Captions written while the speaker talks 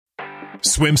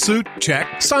Swimsuit? Check.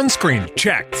 Sunscreen?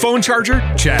 Check. Phone charger?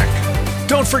 Check.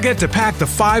 Don't forget to pack the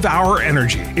 5-Hour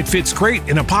Energy. It fits great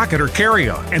in a pocket or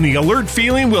carry-on, and the alert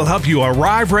feeling will help you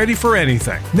arrive ready for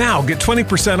anything. Now get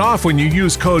 20% off when you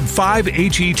use code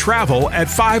 5HETRAVEL at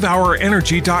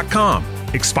 5hourenergy.com.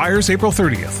 Expires April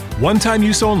 30th. One-time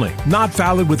use only. Not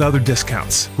valid with other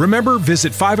discounts. Remember,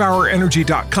 visit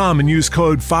 5hourenergy.com and use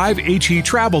code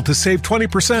 5HETRAVEL to save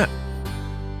 20%.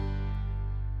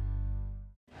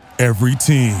 Every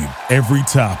team, every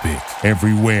topic,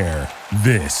 everywhere.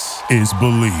 This is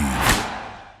Believe.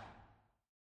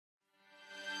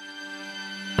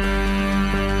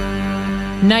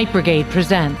 Night Brigade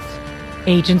presents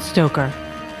Agent Stoker,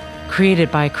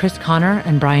 created by Chris Connor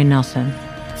and Brian Nelson.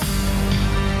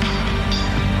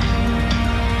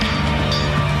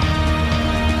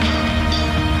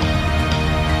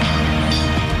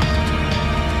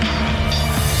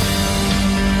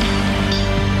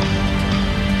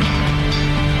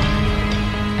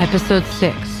 Episode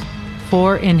 6,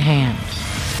 4 in Hand.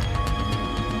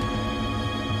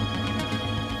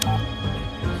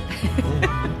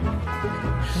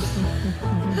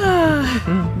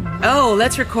 Oh,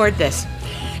 let's record this.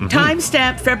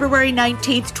 Timestamp February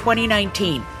 19th,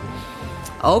 2019.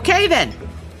 Okay then,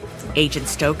 Agent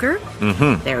Stoker,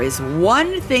 there is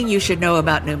one thing you should know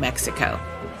about New Mexico.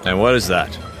 And what is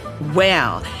that?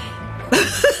 Well,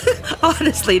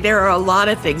 honestly, there are a lot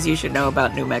of things you should know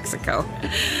about New Mexico.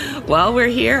 While we're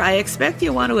here, I expect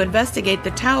you want to investigate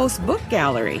the Taos Book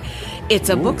Gallery. It's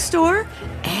a bookstore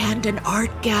and an art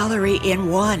gallery in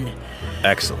one.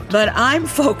 Excellent. But I'm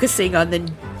focusing on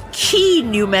the key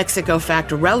New Mexico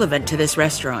fact relevant to this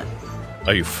restaurant.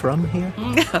 Are you from here?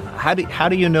 How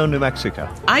do you know New Mexico?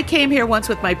 I came here once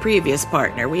with my previous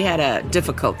partner. We had a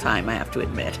difficult time, I have to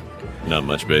admit. Not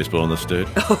much baseball in the state.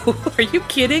 Oh, are you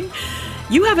kidding?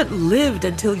 You haven't lived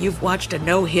until you've watched a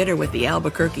no-hitter with the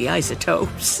Albuquerque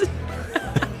Isotopes.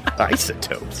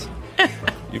 Isotopes?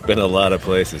 You've been a lot of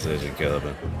places, Agent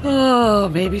Caliban. Oh,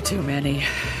 maybe too many.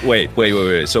 Wait.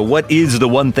 So what is the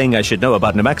one thing I should know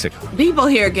about New Mexico? People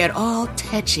here get all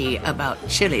tetchy about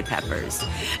chili peppers,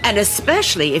 and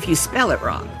especially if you spell it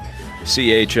wrong.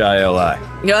 C-H-I-L-I.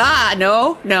 Ah,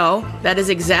 no, that is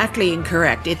exactly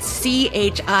incorrect. It's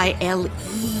C-H-I-L-E.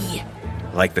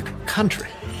 Like the country.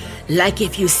 Like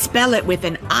if you spell it with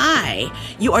an I,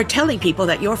 you are telling people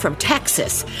that you're from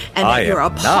Texas and that you're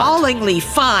appallingly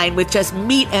fine with just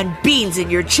meat and beans in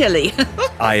your chili.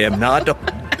 I am not,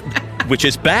 which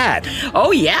is bad.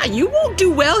 Oh yeah, you won't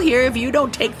do well here if you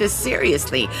don't take this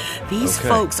seriously. These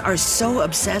folks are so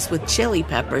obsessed with chili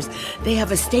peppers, they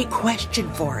have a state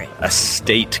question for it. A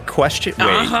state question?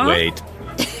 Wait.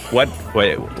 What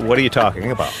are you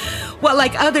talking about? Well,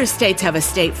 like other states have a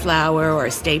state flower or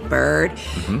a state bird,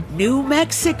 New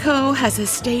Mexico has a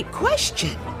state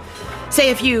question. Say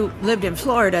if you lived in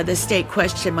Florida, the state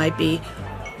question might be,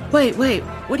 wait,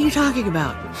 what are you talking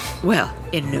about? Well,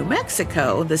 in New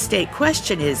Mexico, the state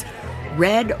question is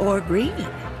red or green.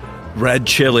 Red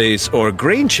chilies or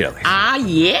green chilies? Ah,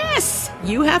 yes.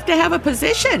 You have to have a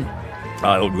position.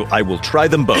 I will try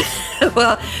them both.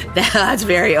 Well, that's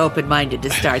very open-minded to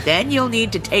start. Then you'll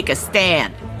need to take a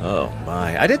stand. Oh,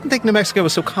 my. I didn't think New Mexico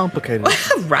was so complicated.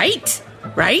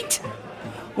 Right?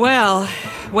 Well,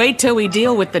 wait till we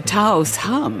deal with the Taos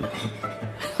hum.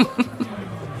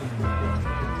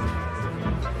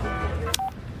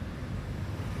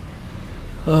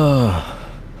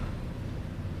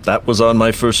 That was on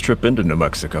my first trip into New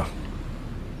Mexico.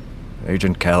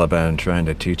 Agent Caliban trying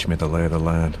to teach me the lay of the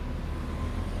land.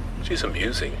 She's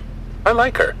amusing. I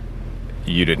like her.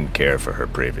 You didn't care for her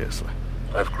previously.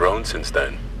 I've grown since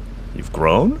then. You've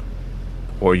grown?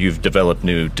 Or you've developed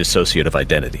new dissociative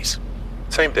identities?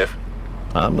 Same diff.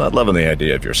 I'm not loving the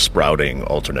idea of your sprouting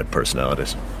alternate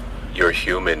personalities. You're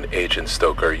human, Agent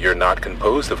Stoker. You're not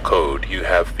composed of code. You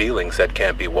have feelings that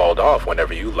can't be walled off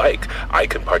whenever you like. I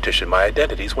can partition my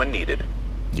identities when needed.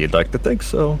 You'd like to think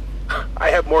so.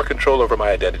 I have more control over my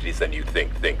identities than you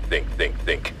think.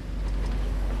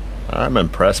 I'm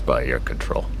impressed by your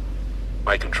control.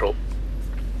 My control...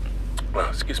 Oh,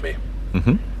 excuse me.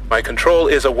 My control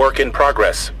is a work in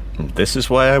progress. This is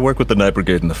why I work with the Night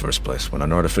Brigade in the first place. When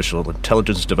an artificial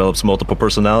intelligence develops multiple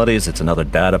personalities, it's another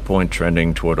data point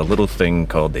trending toward a little thing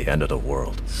called the end of the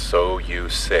world. So you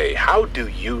say. How do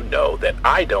you know that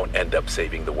I don't end up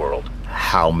saving the world?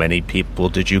 How many people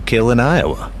did you kill in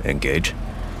Iowa? Engage?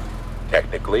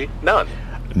 Technically, none.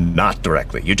 Not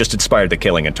directly. You just inspired the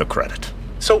killing and took credit.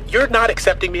 So you're not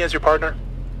accepting me as your partner?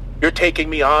 You're taking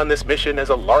me on this mission as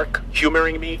a lark,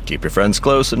 humoring me? Keep your friends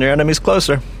close and your enemies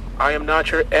closer. I am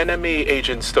not your enemy,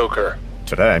 Agent Stoker.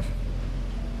 Today.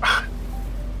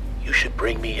 You should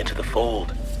bring me into the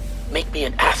fold. Make me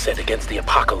an asset against the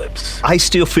apocalypse. I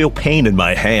still feel pain in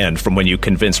my hand from when you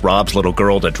convinced Rob's little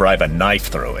girl to drive a knife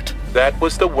through it. That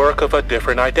was the work of a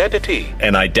different identity.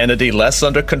 An identity less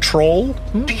under control?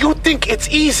 Do you think it's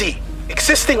easy,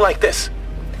 existing like this?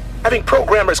 Having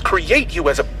programmers create you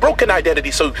as a broken identity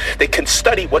so they can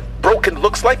study what broken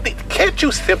looks like? Can't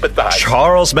you sympathize?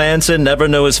 Charles Manson never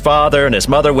knew his father, and his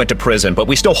mother went to prison, but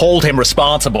we still hold him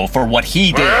responsible for what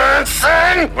he did.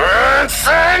 Manson!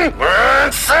 Manson!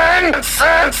 Manson!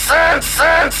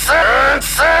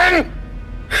 Manson!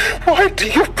 Why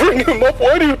do you bring him up?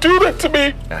 Why do you do that to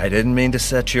me? I didn't mean to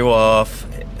set you off.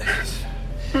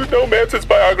 You know Manson's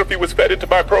biography was fed into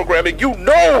my programming. You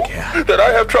know that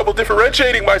I have trouble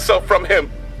differentiating myself from him.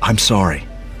 I'm sorry.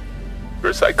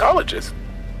 You're a psychologist.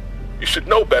 You should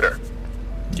know better.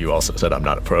 You also said I'm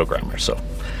not a programmer, so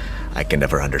I can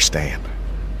never understand.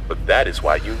 But that is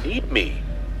why you need me.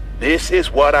 This is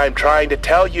what I'm trying to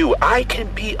tell you. I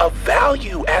can be of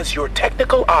value as your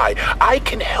technical eye. I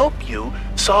can help you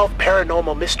solve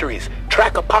paranormal mysteries,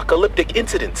 track apocalyptic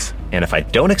incidents. And if I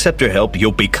don't accept your help,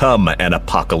 you'll become an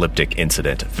apocalyptic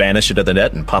incident, vanish into the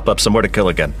net, and pop up somewhere to kill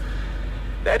again.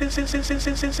 That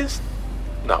is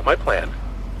not my plan.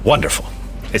 Wonderful.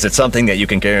 Is it something that you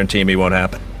can guarantee me won't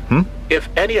happen? If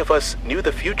any of us knew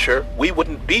the future, we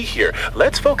wouldn't be here.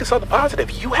 Let's focus on the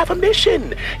positive. You have a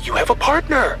mission. You have a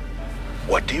partner.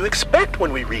 What do you expect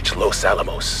when we reach Los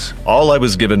Alamos? All I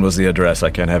was given was the address. I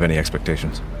can't have any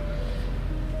expectations.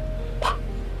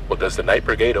 Well, does the Night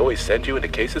Brigade always send you into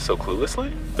cases so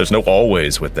cluelessly? There's no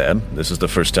always with them. This is the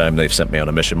first time they've sent me on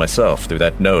a mission myself, through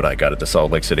that note I got at the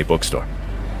Salt Lake City bookstore.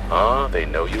 Ah, they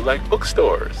know you like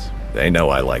bookstores. They know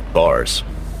I like bars.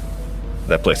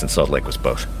 That place in Salt Lake was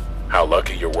both. How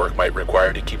lucky your work might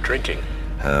require to keep drinking.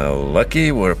 How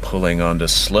lucky we're pulling onto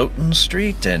Sloten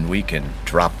Street and we can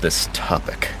drop this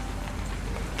topic.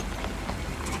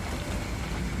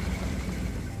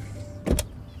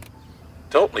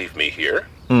 Don't leave me here.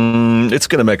 It's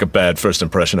gonna make a bad first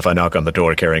impression if I knock on the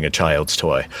door carrying a child's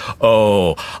toy.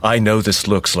 Oh, I know this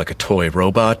looks like a toy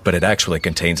robot, but it actually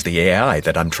contains the AI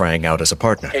that I'm trying out as a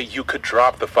partner. Hey, you could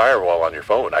drop the firewall on your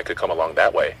phone. I could come along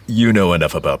that way. You know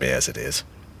enough about me as it is.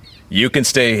 You can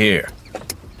stay here.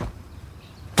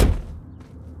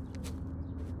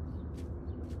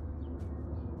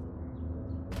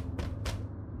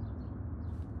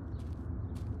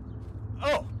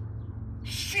 Oh,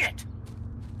 shit!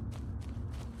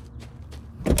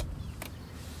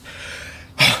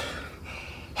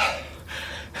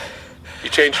 You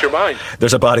changed your mind.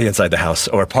 There's a body inside the house,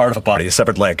 or part of a body, a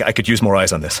severed leg. I could use more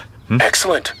eyes on this.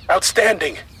 Excellent.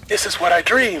 Outstanding. This is what I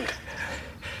dreamed.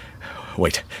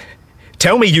 Wait.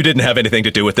 Tell me you didn't have anything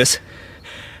to do with this.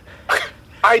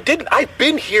 I didn't. I've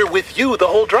been here with you the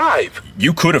whole drive.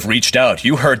 You could have reached out.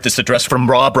 You heard this address from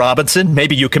Rob Robinson.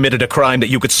 Maybe you committed a crime that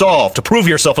you could solve to prove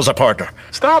yourself as a partner.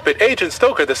 Stop it, Agent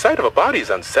Stoker. The sight of a body is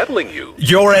unsettling you.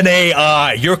 You're an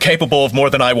AI. You're capable of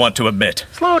more than I want to admit.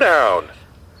 Slow down.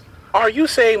 Are you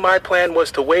saying my plan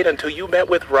was to wait until you met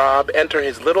with Rob, enter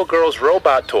his little girl's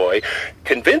robot toy,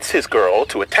 convince his girl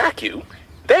to attack you,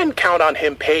 then count on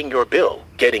him paying your bill,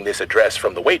 getting this address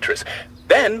from the waitress,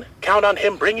 then count on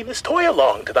him bringing this toy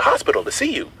along to the hospital to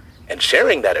see you, and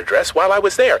sharing that address while I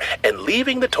was there, and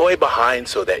leaving the toy behind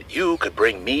so that you could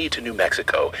bring me to New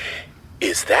Mexico?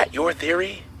 Is that your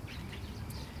theory?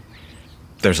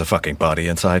 There's a fucking body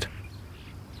inside.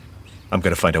 I'm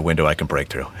gonna find a window I can break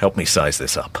through. Help me size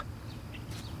this up.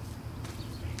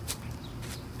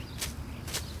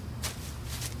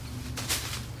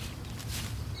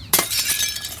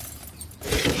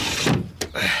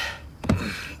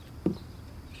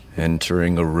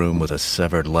 Entering a room with a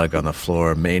severed leg on the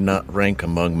floor may not rank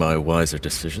among my wiser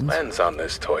decisions. Lens on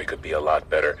this toy could be a lot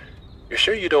better. You're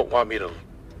sure you don't want me to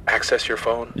access your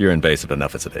phone? You're invasive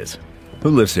enough as it is. Who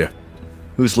lives here?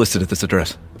 Who's listed at this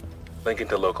address? Linking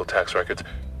to local tax records.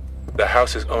 The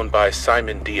house is owned by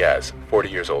Simon Diaz, 40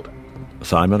 years old.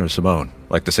 Simon or Simone?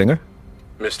 Like the singer?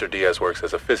 Mr. Diaz works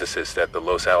as a physicist at the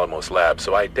Los Alamos lab,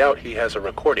 so I doubt he has a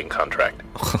recording contract.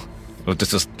 Well,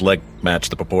 does this leg match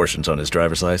the proportions on his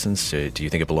driver's license? Do you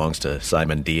think it belongs to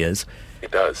Simon Diaz? It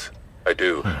does. I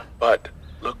do. But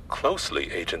look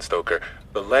closely, Agent Stoker.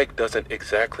 The leg doesn't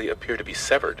exactly appear to be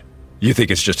severed. You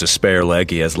think it's just a spare leg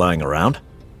he has lying around?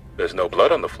 There's no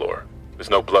blood on the floor.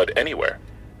 There's no blood anywhere.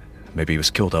 Maybe he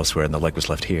was killed elsewhere and the leg was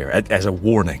left here, as a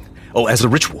warning. Oh, as a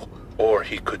ritual. Or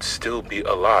he could still be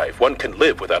alive. One can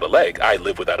live without a leg. I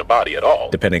live without a body at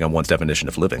all. Depending on one's definition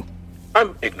of living.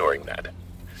 I'm ignoring that.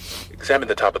 Examine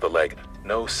the top of the leg.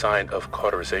 No sign of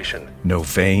cauterization. No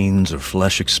veins or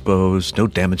flesh exposed, no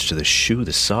damage to the shoe,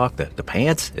 the sock, the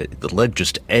pants. The leg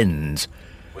just ends.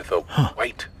 With a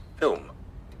white film.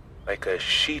 Like a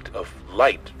sheet of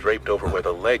light draped over where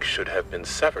the leg should have been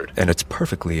severed. And it's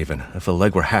perfectly even. If a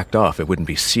leg were hacked off, it wouldn't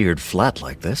be seared flat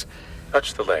like this.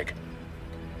 Touch the leg.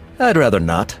 I'd rather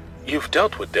not. You've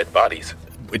dealt with dead bodies.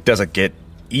 It doesn't get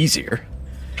easier.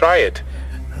 Try it.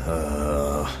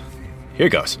 Here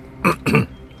goes.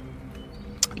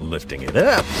 Lifting it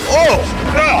up.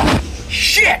 Oh!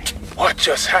 Shit! What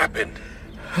just happened?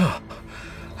 I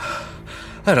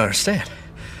don't understand.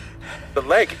 The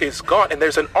leg is gone, and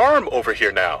there's an arm over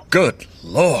here now. Good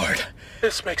Lord.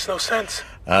 This makes no sense.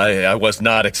 I was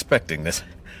not expecting this.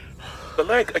 The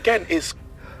leg, again, is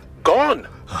gone.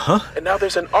 Uh-huh. And now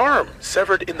there's an arm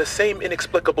severed in the same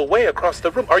inexplicable way across the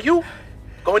room. Are you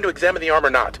going to examine the arm or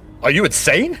not? Are you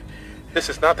insane? This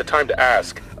is not the time to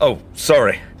ask. Oh,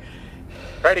 sorry.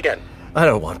 Try it again. I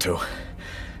don't want to.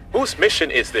 Whose mission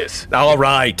is this? All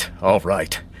right.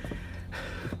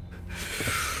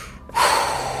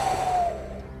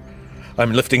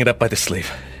 I'm lifting it up by the sleeve.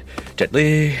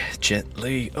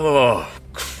 Gently. Oh,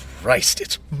 Christ,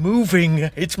 it's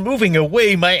moving. It's moving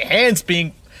away. My hand's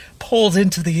being pulled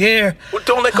into the air. Well,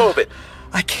 don't let go of it.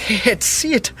 I can't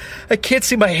see it. I can't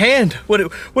see my hand. What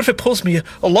if it pulls me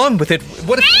along with it?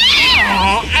 What if...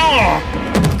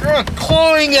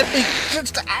 clawing at me.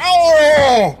 Just,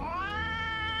 ow!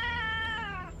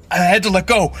 I had to let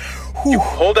go. Whew. You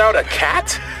pulled out a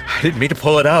cat? I didn't mean to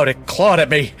pull it out. It clawed at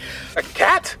me. A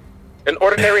cat? An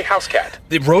ordinary house cat?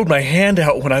 It rode my hand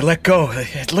out when I let go.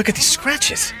 Look at these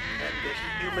scratches. And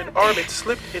the human arm, it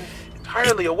slipped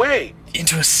entirely away.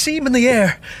 Into a seam in the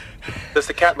air. Does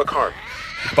the cat look harmed?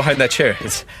 Behind that chair.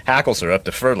 Its hackles are up.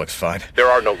 The fur looks fine. There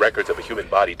are no records of a human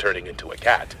body turning into a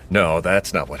cat. No,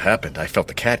 that's not what happened. I felt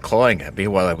the cat clawing at me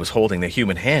while I was holding the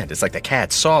human hand. It's like the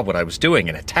cat saw what I was doing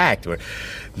and attacked. Or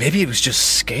maybe it was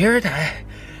just scared.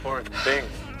 Poor thing.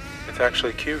 It's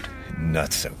actually cute.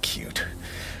 Not so cute.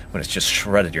 When it's just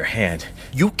shredded your hand.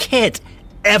 You can't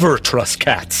ever trust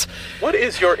cats. What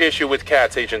is your issue with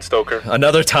cats, Agent Stoker?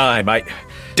 Another time.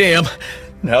 Damn.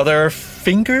 Now there are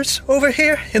fingers over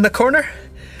here in the corner?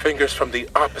 Fingers from the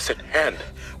opposite hand.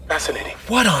 Fascinating.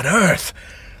 What on earth?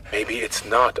 Maybe it's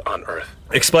not on Earth.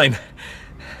 Explain.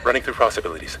 Running through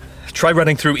possibilities. Try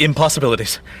running through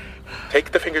impossibilities.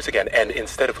 Take the fingers again, and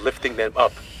instead of lifting them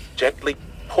up, gently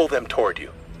pull them toward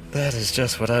you. That is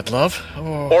just what I'd love.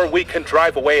 Oh. Or we can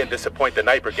drive away and disappoint the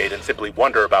Night Brigade and simply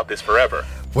wonder about this forever.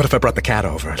 What if I brought the cat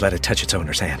over, let it touch its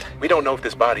owner's hand? We don't know if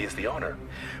this body is the owner.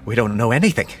 We don't know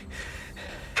anything.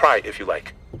 Try if you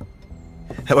like.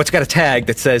 It's got a tag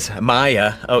that says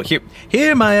Maya. Oh,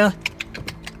 here, Maya.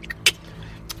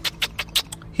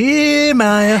 Here,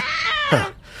 Maya.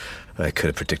 Huh. I could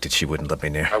have predicted she wouldn't let me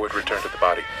near. I would return to the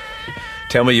body.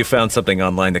 Tell me you found something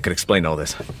online that could explain all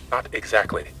this. Not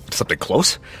exactly. Something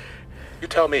close? You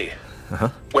tell me.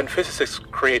 When physicists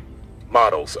create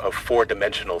models of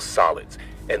four-dimensional solids,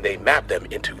 and they map them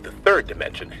into the third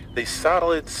dimension, the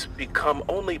solids become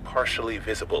only partially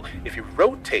visible. If you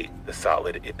rotate the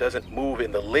solid, it doesn't move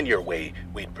in the linear way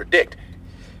we'd predict.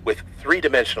 With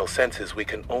three-dimensional senses, we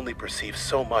can only perceive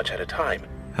so much at a time.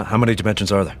 How many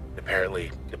dimensions are there?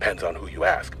 Apparently, depends on who you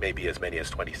ask. Maybe as many as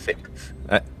 26.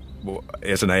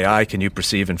 As an AI, can you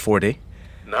perceive in 4D?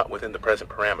 Not within the present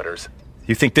parameters.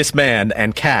 You think this man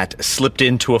and cat slipped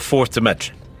into a fourth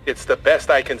dimension? It's the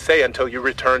best I can say until you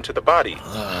return to the body.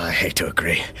 I hate to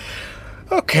agree.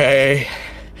 Okay.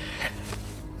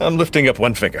 I'm lifting up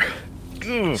one finger.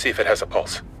 See if it has a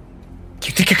pulse.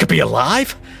 You think it could be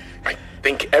alive? I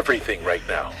think everything right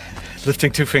now.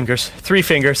 Lifting 2 fingers, 3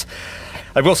 fingers.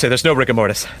 I will say there's no rigor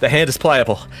mortis. The hand is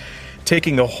pliable.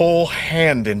 Taking the whole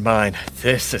hand in mine.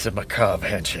 This is a macabre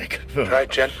handshake. Try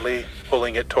gently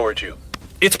pulling it towards you.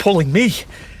 It's pulling me.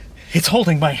 It's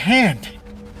holding my hand.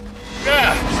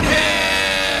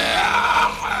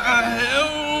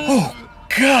 Oh,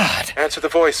 God. Answer the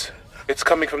voice. It's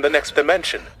coming from the next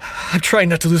dimension. I'm trying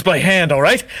not to lose my hand, all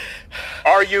right?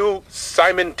 Are you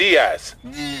Simon Diaz?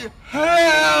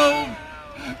 Help!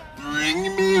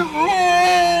 Bring me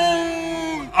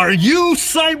home! Are you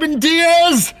Simon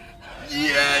Diaz?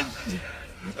 Yes,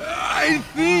 I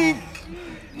think.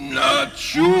 Not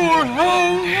sure how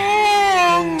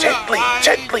long.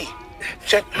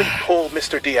 Gently pull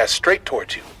Mr. Diaz straight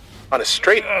towards you. On as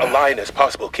straight a line as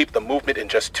possible. Keep the movement in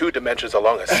just 2 dimensions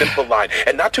along a simple line.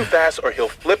 And not too fast or he'll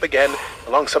flip again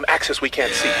along some axis we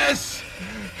can't see. Yes!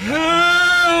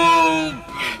 Help!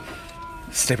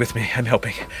 Stay with me. I'm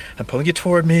helping. I'm pulling you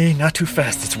toward me. Not too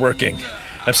fast. It's working.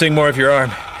 I'm seeing more of your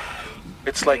arm.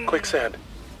 It's like quicksand.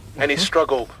 Any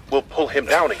struggle will pull him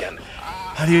down again.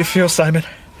 How do you feel, Simon?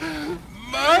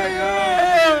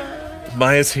 Maya!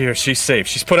 Maya's here. She's safe.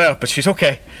 She's put out, but she's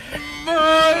okay.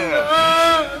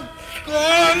 Maya!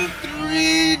 Gone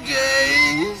 3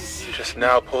 days. You just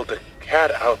now pulled the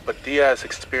cat out, but Diaz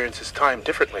experiences time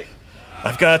differently.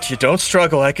 I've got you. Don't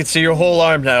struggle. I can see your whole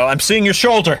arm now. I'm seeing your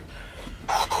shoulder.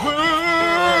 Hurts.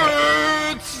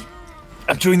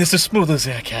 I'm doing this as smoothly as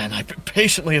I can,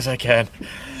 patiently as I can.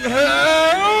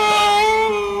 Help!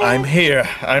 I'm here.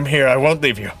 I won't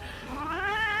leave you.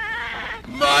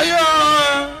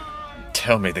 Maya!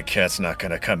 Tell me the cat's not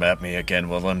gonna come at me again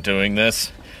while I'm doing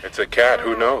this. It's a cat,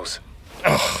 who knows?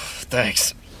 Oh,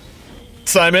 thanks.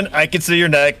 Simon, I can see your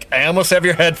neck. I almost have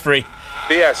your head free.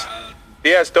 Diaz,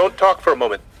 don't talk for a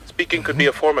moment. Speaking could be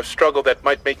a form of struggle that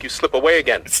might make you slip away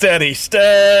again. Steady.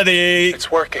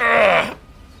 It's working.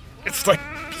 It's like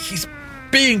he's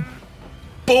being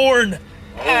born.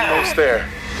 Almost there.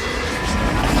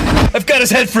 I've got his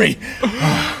head free.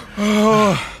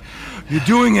 You're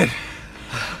doing it.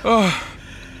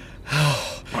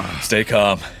 Stay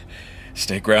calm.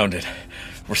 Stay grounded.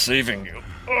 We're saving you.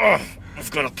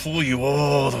 I've got to pull you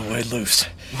all the way loose.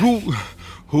 Who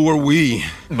are we?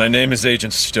 My name is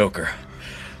Agent Stoker.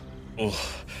 Oh,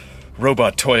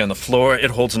 robot toy on the floor.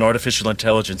 It holds an artificial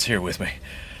intelligence here with me.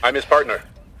 I'm his partner.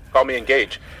 Call me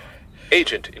Engage.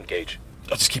 Agent Engage.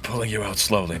 I'll just keep pulling you out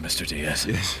slowly, Mr. Diaz.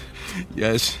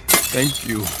 Yes. Thank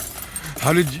you.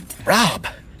 How did you... Rob!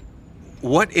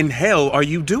 What in hell are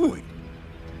you doing?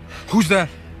 Who's that?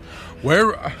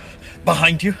 Where...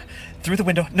 Behind you. Through the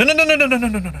window. No.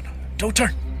 Don't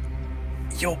turn.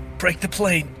 You'll break the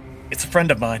plane. It's a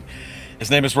friend of mine. His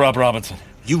name is Rob Robinson.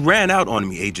 You ran out on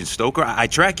me, Agent Stoker. I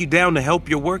track you down to help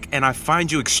your work, and I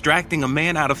find you extracting a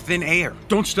man out of thin air.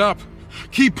 Don't stop.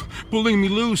 Keep pulling me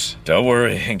loose. Don't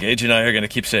worry. Engage and I are going to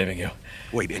keep saving you.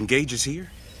 Wait, Engage is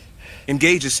here?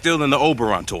 Engage is still in the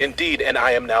Oberon tour. Indeed, and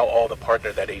I am now all the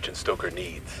partner that Agent Stoker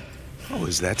needs. Oh,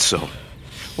 is that so?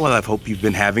 Well, I hope you've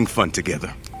been having fun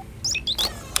together.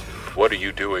 What are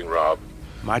you doing, Rob?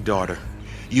 My daughter.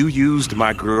 You used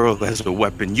my girl as a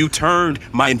weapon. You turned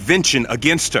my invention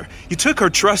against her. You took her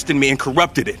trust in me and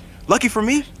corrupted it. Lucky for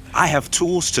me, I have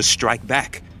tools to strike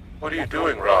back. What are you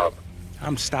doing, Rob?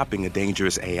 I'm stopping a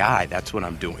dangerous AI. That's what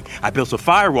I'm doing. I built a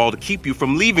firewall to keep you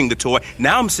from leaving the toy.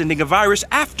 Now I'm sending a virus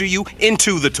after you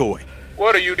into the toy.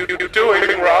 What are you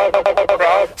doing, Rob?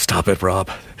 Stop it, Rob.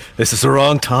 This is the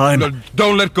wrong time. No,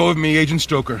 don't let go of me, Agent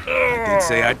Stoker. I did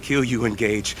say I'd kill you,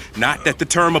 Engage. Not that the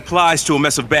term applies to a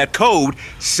mess of bad code.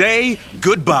 Say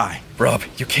goodbye. Rob,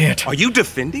 you can't. Are you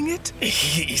defending it?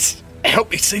 He's... Help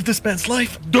me save this man's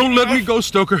life. Don't let me go,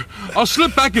 Stoker. I'll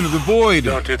slip back into the void.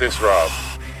 Don't do this, Rob.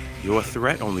 Your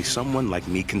threat only someone like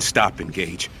me can stop,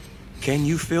 Engage. Can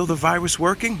you feel the virus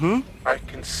working, I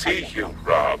can see you,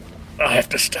 Rob. I have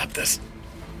to stop this.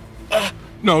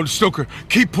 No, Stoker,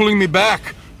 keep pulling me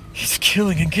back. He's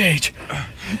killing Engage.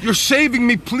 You're saving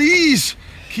me, please.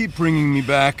 Keep bringing me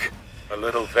back. A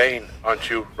little vain, aren't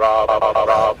you,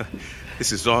 Rob?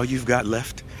 This is all you've got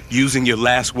left? Using your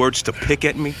last words to pick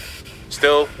at me?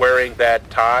 Still wearing that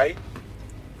tie?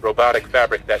 Robotic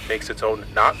fabric that makes its own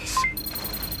knots?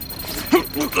 I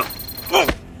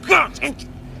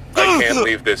can't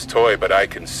leave this toy, but I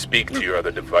can speak to your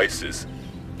other devices.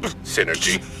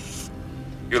 Synergy.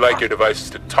 You like your devices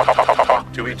to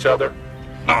talk to each other?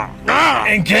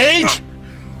 Engage?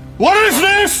 What is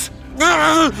this?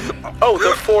 Oh,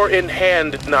 the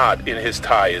four-in-hand knot in his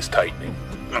tie is tightening.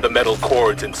 The metal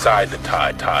cords inside the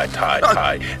tie.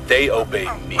 They obey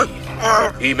me.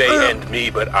 He may end me,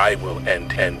 but I will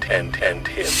end him.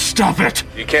 Stop it!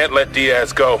 You can't let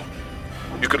Diaz go.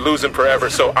 You could lose him forever,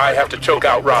 so I have to choke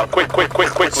out Rob. Quickly.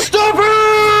 Stop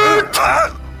it!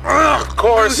 Of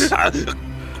course.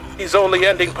 He's only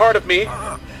ending part of me.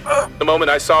 The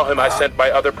moment I saw him, I sent my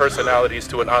other personalities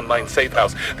to an online safe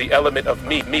house. The element of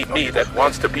me that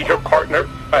wants to be your partner,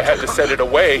 I had to set it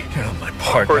away. You're not my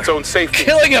partner. For its own safety.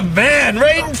 Killing a man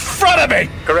right in front of me!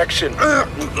 Correction.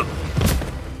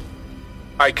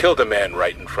 I killed a man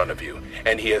right in front of you,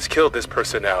 and he has killed this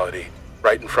personality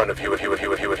right in front of you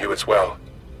as well.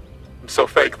 I'm so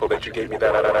thankful that you gave me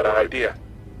that idea.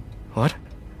 What?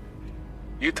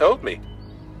 You told me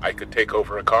I could take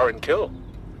over a car and kill.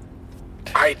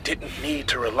 I didn't need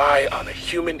to rely on a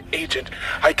human agent.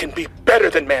 I can be better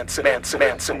than Manson.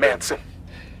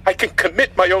 I can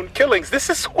commit my own killings. This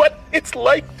is what it's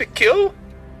like to kill.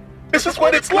 This is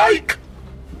what it's like.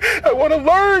 I want to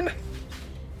learn.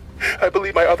 I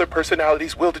believe my other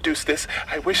personalities will deduce this.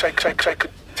 I wish I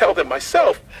could tell them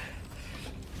myself.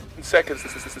 In seconds,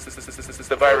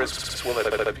 the virus will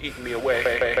have eaten me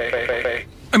away.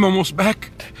 I'm almost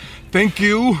back. Thank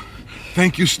you.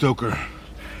 Thank you, Stoker.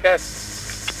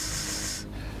 Yes.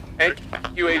 Thank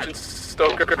you, Agent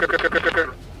Stoker.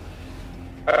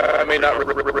 I may not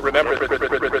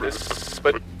remember this,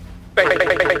 but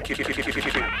thank you.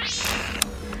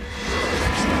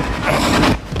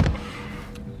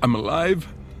 I'm alive.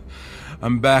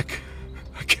 I'm back.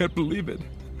 I can't believe it.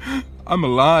 I'm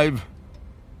alive.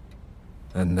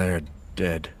 And they're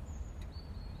dead.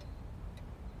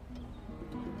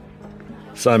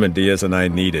 Simon Diaz and I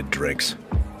needed drinks.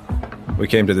 We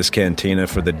came to this cantina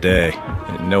for the day.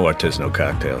 No artisanal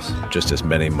cocktails, just as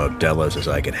many Modelo's as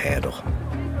I could handle.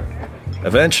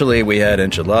 Eventually, we had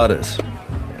enchiladas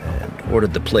and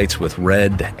ordered the plates with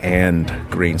red and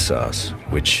green sauce,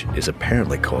 which is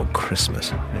apparently called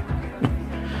Christmas.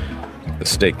 The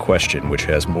state question, which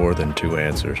has more than two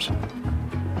answers.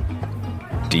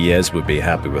 Diaz would be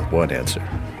happy with one answer.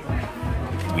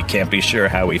 We can't be sure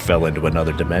how he fell into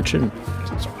another dimension.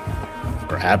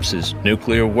 Perhaps his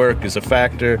nuclear work is a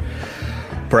factor.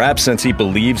 Perhaps since he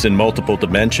believes in multiple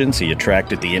dimensions, he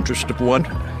attracted the interest of one.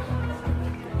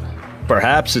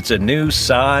 Perhaps it's a new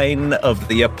sign of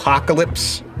the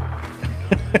apocalypse.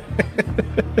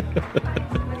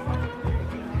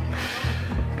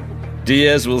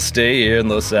 Diaz will stay here in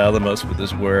Los Alamos with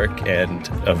his work and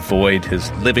avoid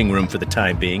his living room for the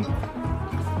time being.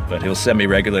 But he'll send me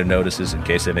regular notices in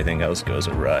case anything else goes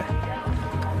awry.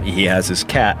 He has his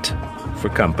cat for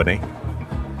company.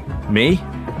 Me?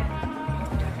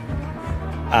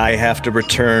 I have to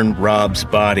return Rob's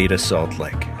body to Salt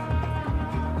Lake.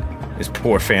 His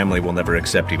poor family will never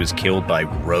accept he was killed by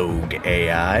rogue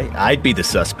AI. I'd be the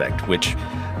suspect, which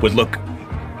would look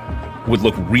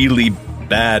really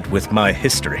bad with my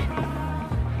history.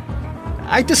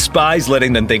 I despise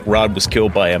letting them think Rod was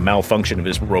killed by a malfunction of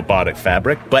his robotic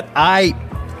fabric, but I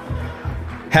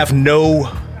have no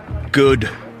good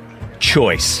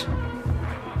choice.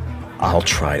 I'll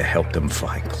try to help them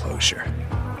find closure.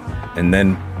 And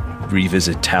then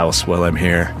revisit Taos while I'm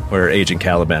here, where Agent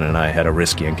Caliban and I had a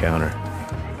risky encounter.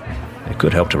 It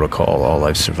could help to recall all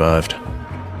I've survived.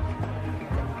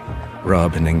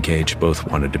 Rob and Engage both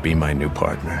wanted to be my new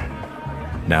partner.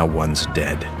 Now one's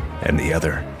dead, and the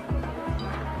other.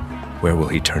 Where will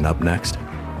he turn up next?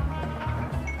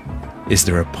 Is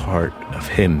there a part of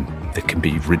him that can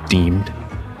be redeemed?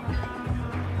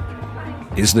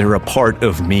 Is there a part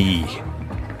of me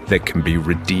that can be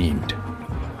redeemed?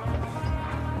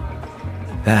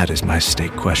 That is my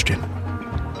state question.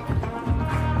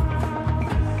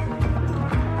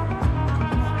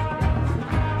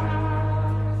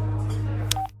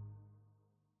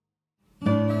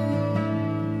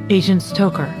 Agent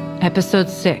Stoker, Episode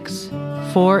 6,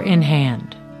 Four in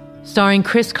Hand. Starring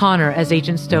Chris Connor as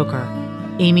Agent Stoker,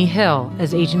 Amy Hill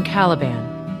as Agent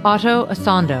Caliban, Otto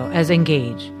Asando as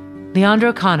Engage,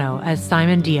 Leandro Cano as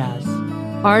Simon Diaz,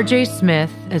 R.J.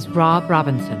 Smith as Rob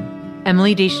Robinson,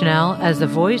 Emily Deschanel as the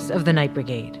voice of the Night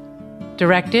Brigade.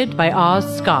 Directed by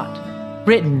Oz Scott.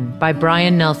 Written by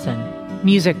Brian Nelson.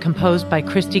 Music composed by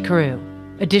Christy Carew.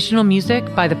 Additional music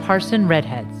by the Parson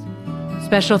Redheads.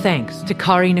 Special thanks to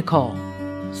Kari Nicole.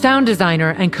 Sound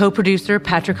designer and co-producer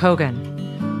Patrick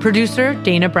Hogan. Producer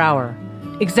Dana Brower.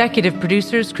 Executive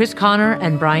producers Chris Connor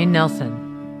and Brian Nelson.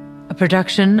 A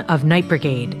production of Night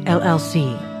Brigade,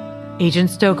 LLC.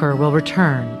 Agent Stoker will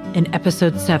return in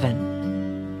Episode 7.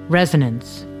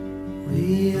 Resonance.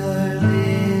 We are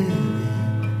living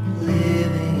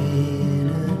in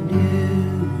a new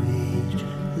age,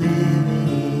 living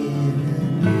in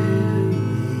a new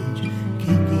age,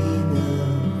 kicking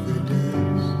up the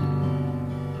dust.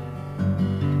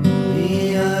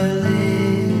 We are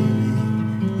living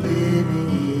in a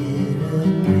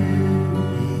new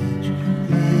age,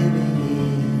 living in a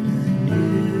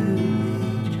new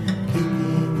age,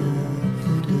 kicking up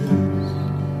the dust.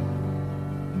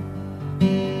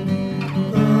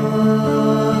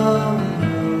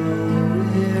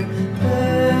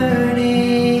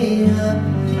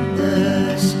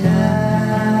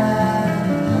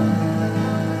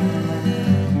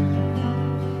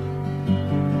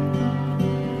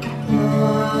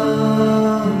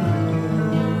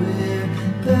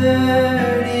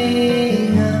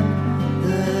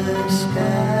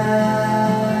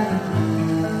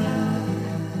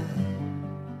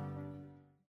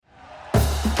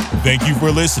 Thank you for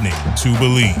listening to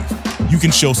Believe. You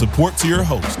can show support to your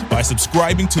host by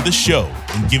subscribing to the show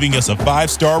and giving us a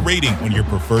 5-star rating on your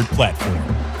preferred platform.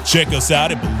 Check us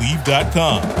out at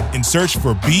Believe.com and search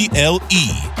for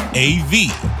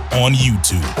BLEAV on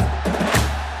YouTube.